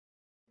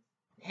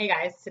Hey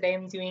guys, today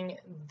I'm doing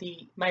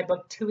my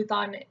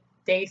Booktubeathon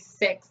Day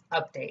 6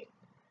 update.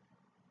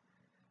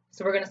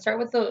 So we're going to start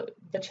with the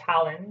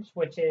challenge,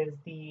 which is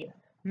the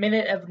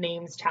Minute of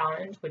Names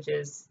challenge, which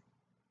is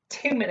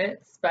 2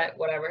 minutes, but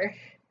whatever.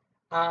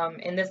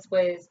 And this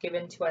was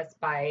given to us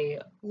by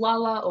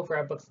Lala over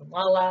at Books and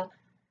Lala,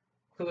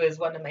 who is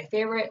one of my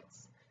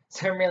favorites.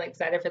 So I'm really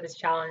excited for this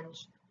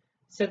challenge.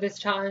 So this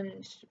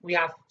challenge, we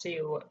have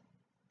to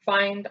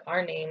find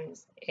our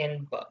names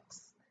in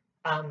books.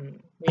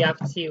 We have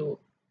to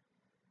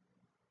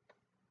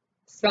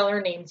spell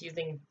our names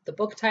using the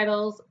book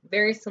titles,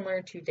 very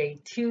similar to Day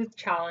 2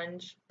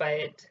 challenge,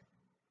 but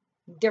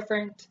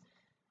different.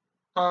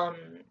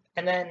 And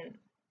then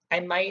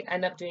I might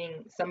end up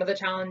doing some of the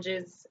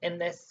challenges in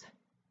this,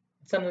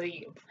 some of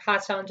the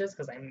past challenges,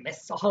 because I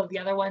missed all of the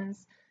other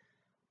ones,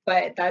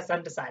 but that's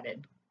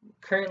undecided.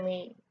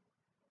 Currently,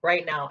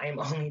 right now, I'm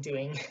only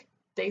doing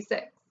Day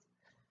 6.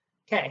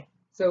 Okay,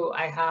 so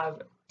I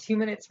have 2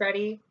 minutes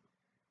ready.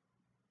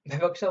 My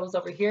bookshelf is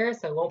over here,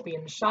 so I won't be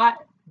in the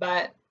shot,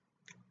 but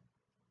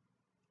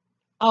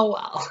oh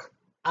well.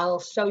 I'll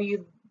show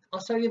you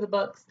the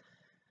books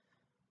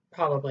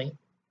probably.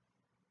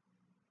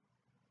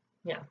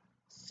 Yeah.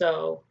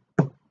 So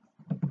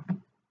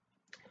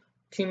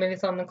 2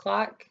 minutes on the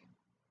clock.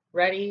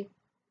 Ready,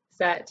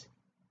 set,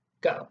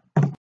 go.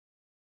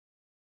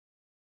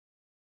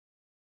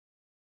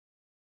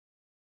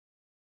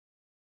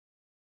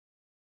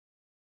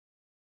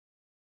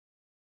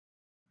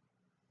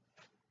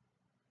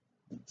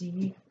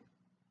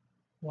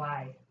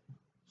 D-Y.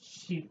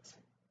 Shoot.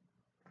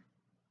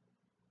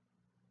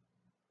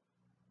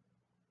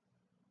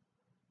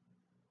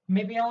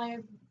 Maybe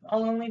I'll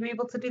only be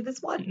able to do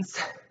this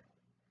once.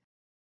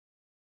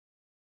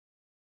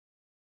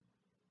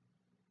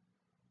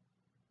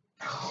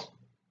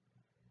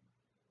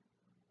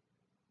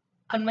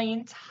 On my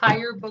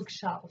entire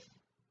bookshelf.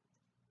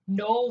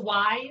 No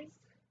Y's.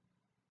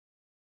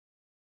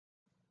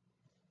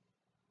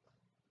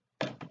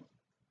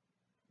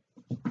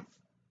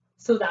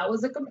 So that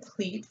was a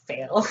complete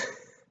fail.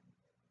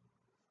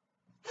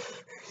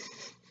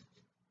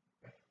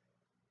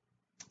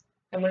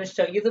 I'm going to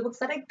show you the books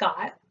that I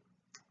got.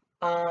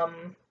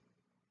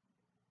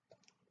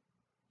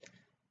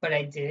 But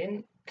I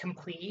didn't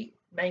complete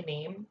my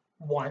name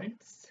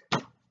once.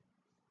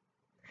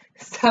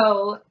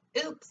 So,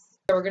 oops.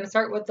 So we're going to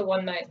start with the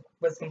one that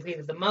was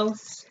completed the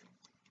most,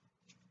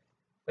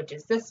 which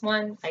is this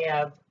one. I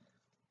have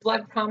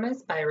Blood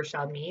Promise by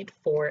Rochelle Mead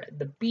for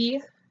the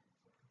B,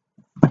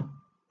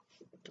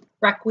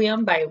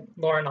 Requiem by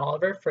Lauren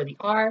Oliver for the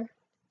R,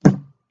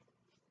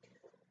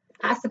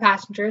 Ask the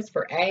Passengers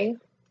for A,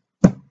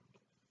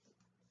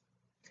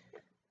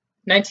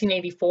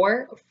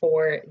 1984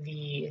 for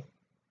the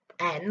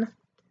N.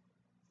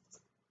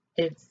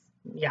 It's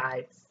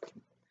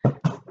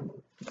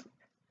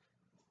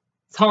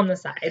on the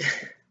side.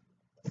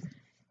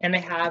 And I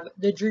have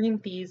The Dream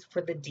Thieves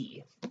for the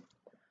D.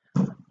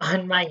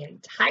 On my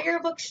entire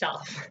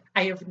bookshelf,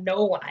 I have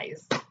no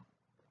Y's.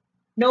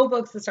 No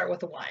books that start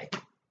with a Y.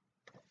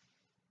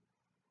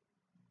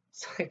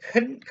 So I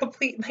couldn't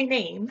complete my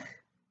name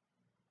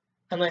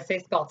unless I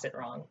spelt it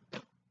wrong.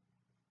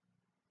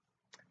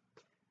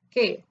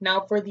 Okay,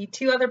 now for the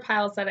two other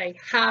piles that I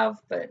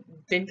have but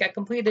didn't get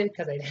completed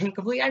because I didn't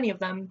complete any of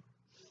them.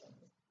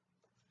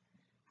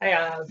 I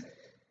have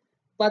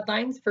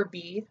Bloodlines for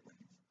B,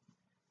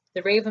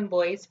 The Raven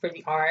Boys for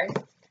the R,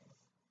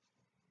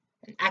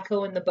 An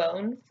Echo in the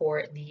Bone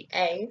for the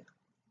A,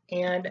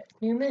 and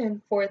New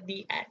Moon for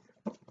the N.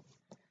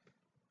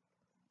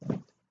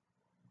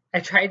 I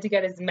tried to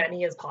get as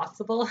many as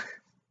possible.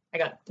 I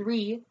got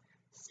 3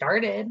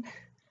 started,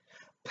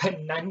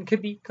 but none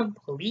could be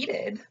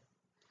completed.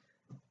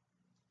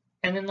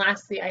 And then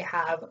lastly, I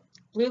have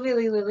Blue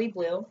Lily Lily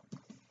Blue,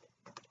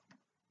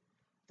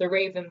 The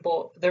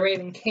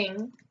Raven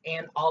King,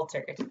 and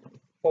Altered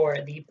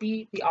for the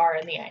B, the R,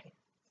 and the A.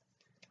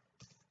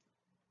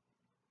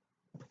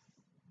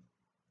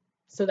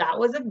 So that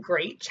was a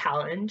great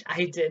challenge.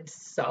 I did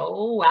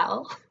so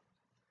well.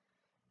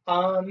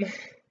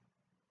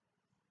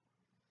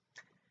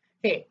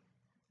 Okay,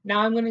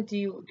 now I'm going to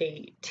do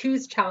Day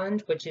 2's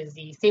challenge, which is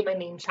the Say My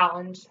Name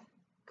challenge,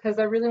 because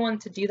I really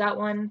wanted to do that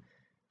one,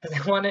 because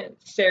I want to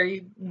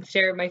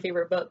share my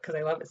favorite book because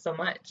I love it so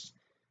much,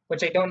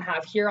 which I don't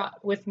have here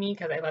with me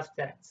because I left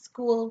it at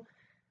school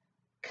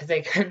because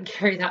I couldn't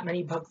carry that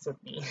many books with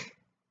me.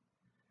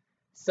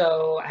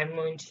 So I'm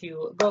going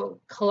to go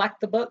collect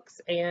the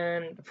books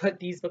and put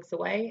these books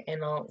away,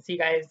 and I'll see you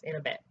guys in a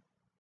bit.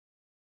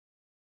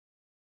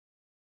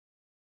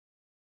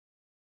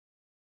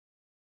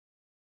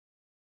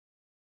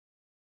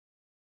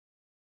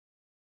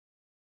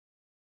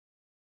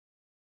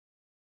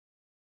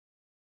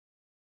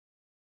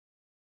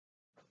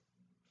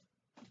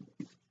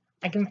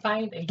 I can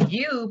find a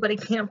U, but I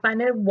can't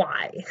find a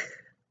Y.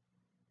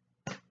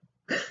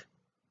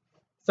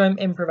 So I'm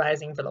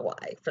improvising for the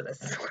Y for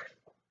this one.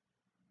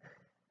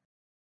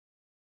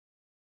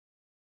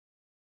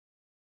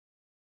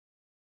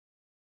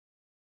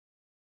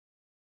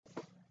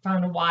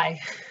 Found a Y.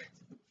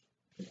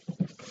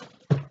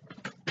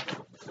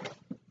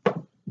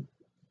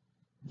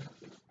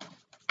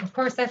 Of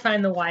course, I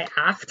find the Y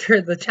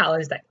after the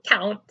challenge that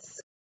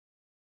counts.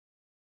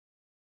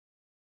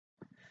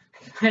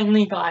 I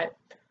finally got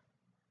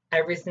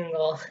every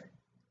single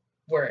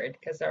word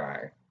because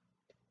there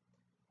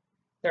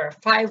are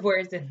 5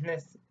 words in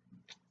this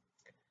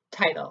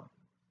title.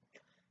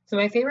 So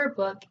my favorite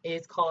book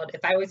is called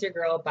If I Was Your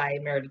Girl by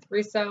Meredith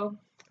Russo.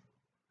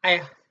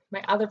 My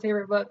other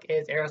favorite book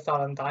is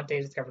Aristotle and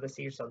Dante Discover the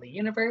Secrets of the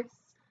Universe.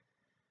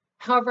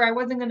 However, I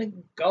wasn't going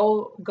to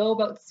go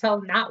about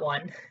spelling that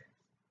one.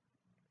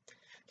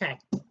 Okay.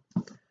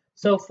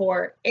 So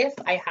for if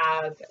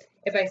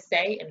I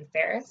say in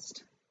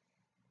Fairest,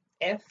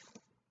 if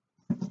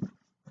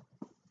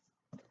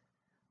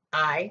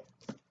I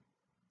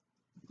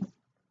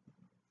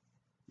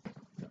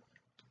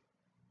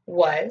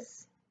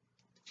was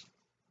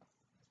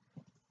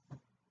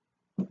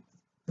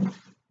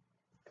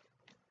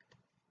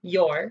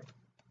your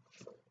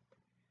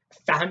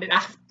found it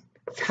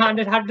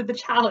after the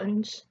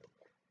challenge,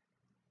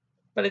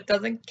 but it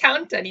doesn't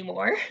count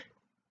anymore.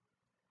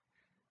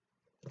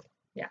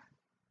 Yeah,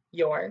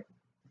 your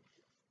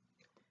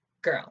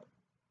girl.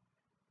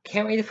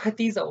 Can't wait to put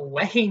these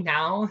away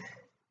now.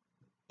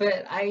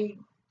 But I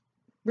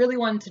really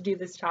wanted to do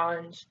this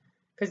challenge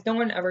because no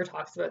one ever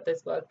talks about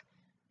this book,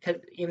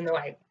 because even though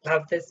I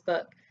love this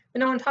book, but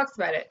no one talks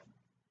about it.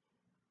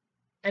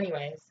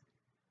 Anyways,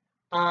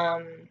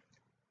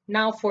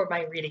 now for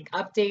my reading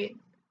update.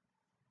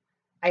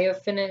 I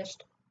have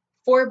finished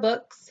 4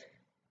 books.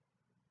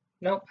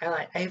 Nope, I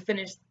lied. I have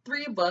finished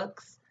 3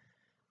 books,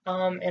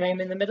 and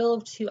I'm in the middle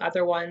of 2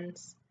 other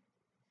ones.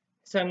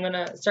 So I'm going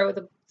to start with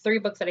the 3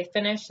 books that I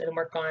finished and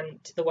work on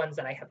to the ones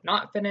that I have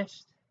not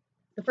finished.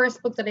 The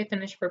first book that I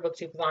finished for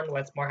Booktubeathon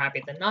was More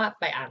Happy Than Not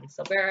by Adam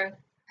Silvera.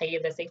 I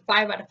gave this a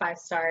 5 out of 5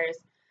 stars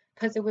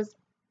because it was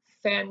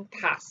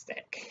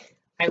fantastic.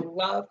 I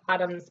love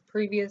Adam's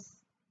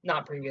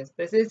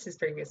this is his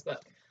previous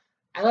book.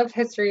 I loved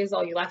History Is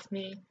All You Left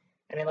Me,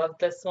 and I loved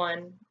this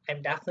one.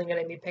 I'm definitely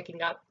going to be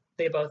picking up.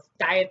 They both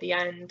die at the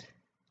end.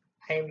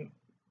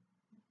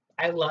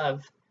 I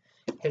love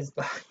his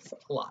books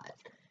a lot.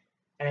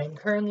 And I'm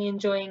currently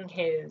enjoying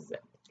his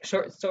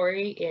short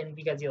story in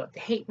Because You Love to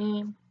Hate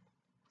Me.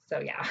 So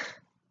yeah.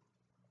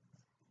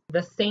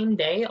 The same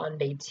day, on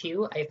day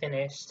 2, I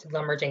finished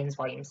Lumberjanes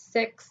Volume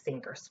 6,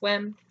 Sink or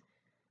Swim.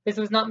 This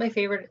was not my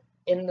favorite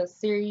in the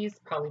series,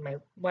 probably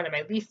one of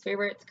my least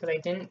favorites, because I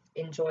didn't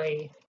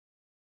enjoy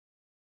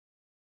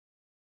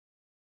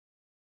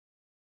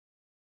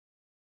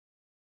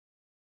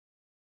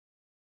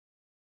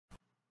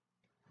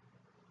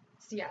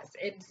So yes,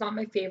 it's not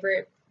my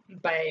favorite,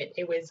 but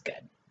it was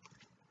good.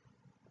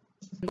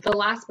 The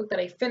last book that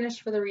I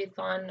finished for the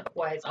readathon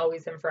was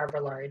Always and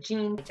Forever Lara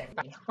Jean by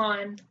Jenny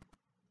Han.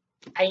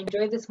 I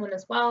enjoyed this one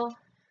as well.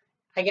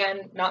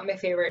 Again, not my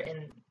favorite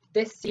in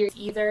this series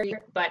either,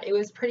 but it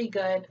was pretty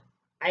good.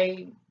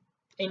 I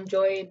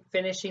enjoyed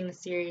finishing the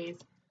series,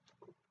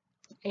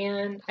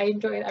 and I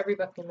enjoyed every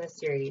book in this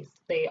series.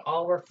 They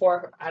all were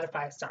 4 out of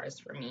 5 stars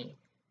for me.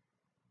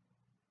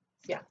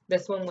 So yeah,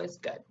 this one was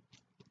good.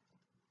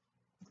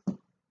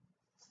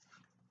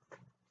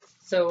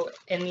 So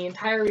in the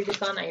entire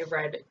readathon, I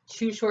read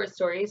 2 short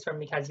stories from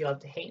Because You Love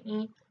to Hate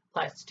Me,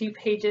 plus 2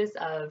 pages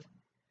of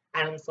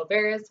Adam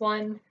Silvera's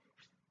one.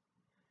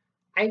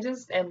 I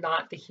just am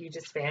not the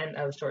hugest fan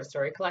of short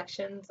story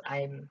collections.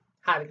 I'm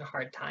having a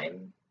hard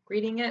time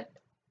reading it,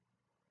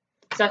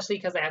 especially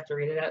because I have to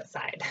read it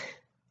outside.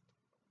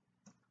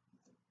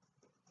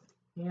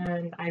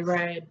 And I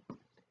read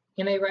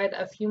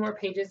a few more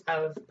pages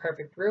of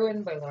Perfect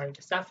Ruin by Lauren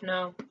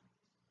DeStefano.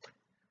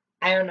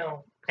 I don't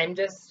know.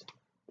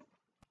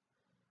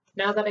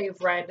 Now that I've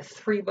read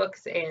 3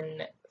 books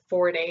in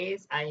 4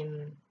 days,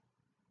 I'm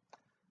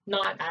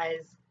not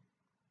as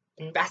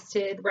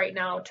invested right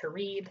now to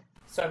read,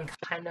 so I'm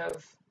kind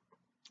of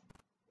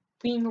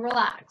being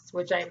relaxed,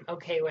 which I'm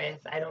okay with.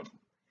 I don't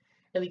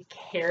really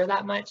care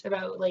that much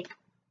about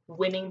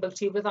winning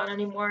Booktubeathon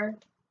anymore,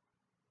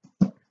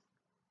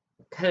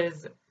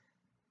 because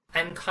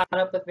I'm caught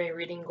up with my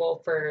reading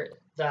goal for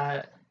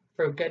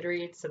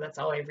Goodreads, so that's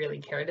all I really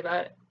cared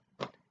about.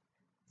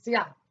 So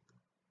yeah.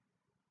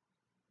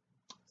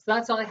 So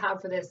that's all I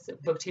have for this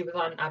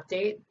Booktubeathon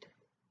update.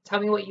 Tell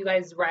me what you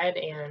guys read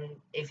and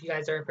if you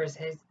guys are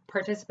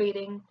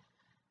participating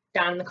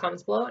down in the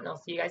comments below, and I'll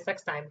see you guys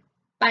next time.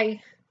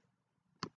 Bye!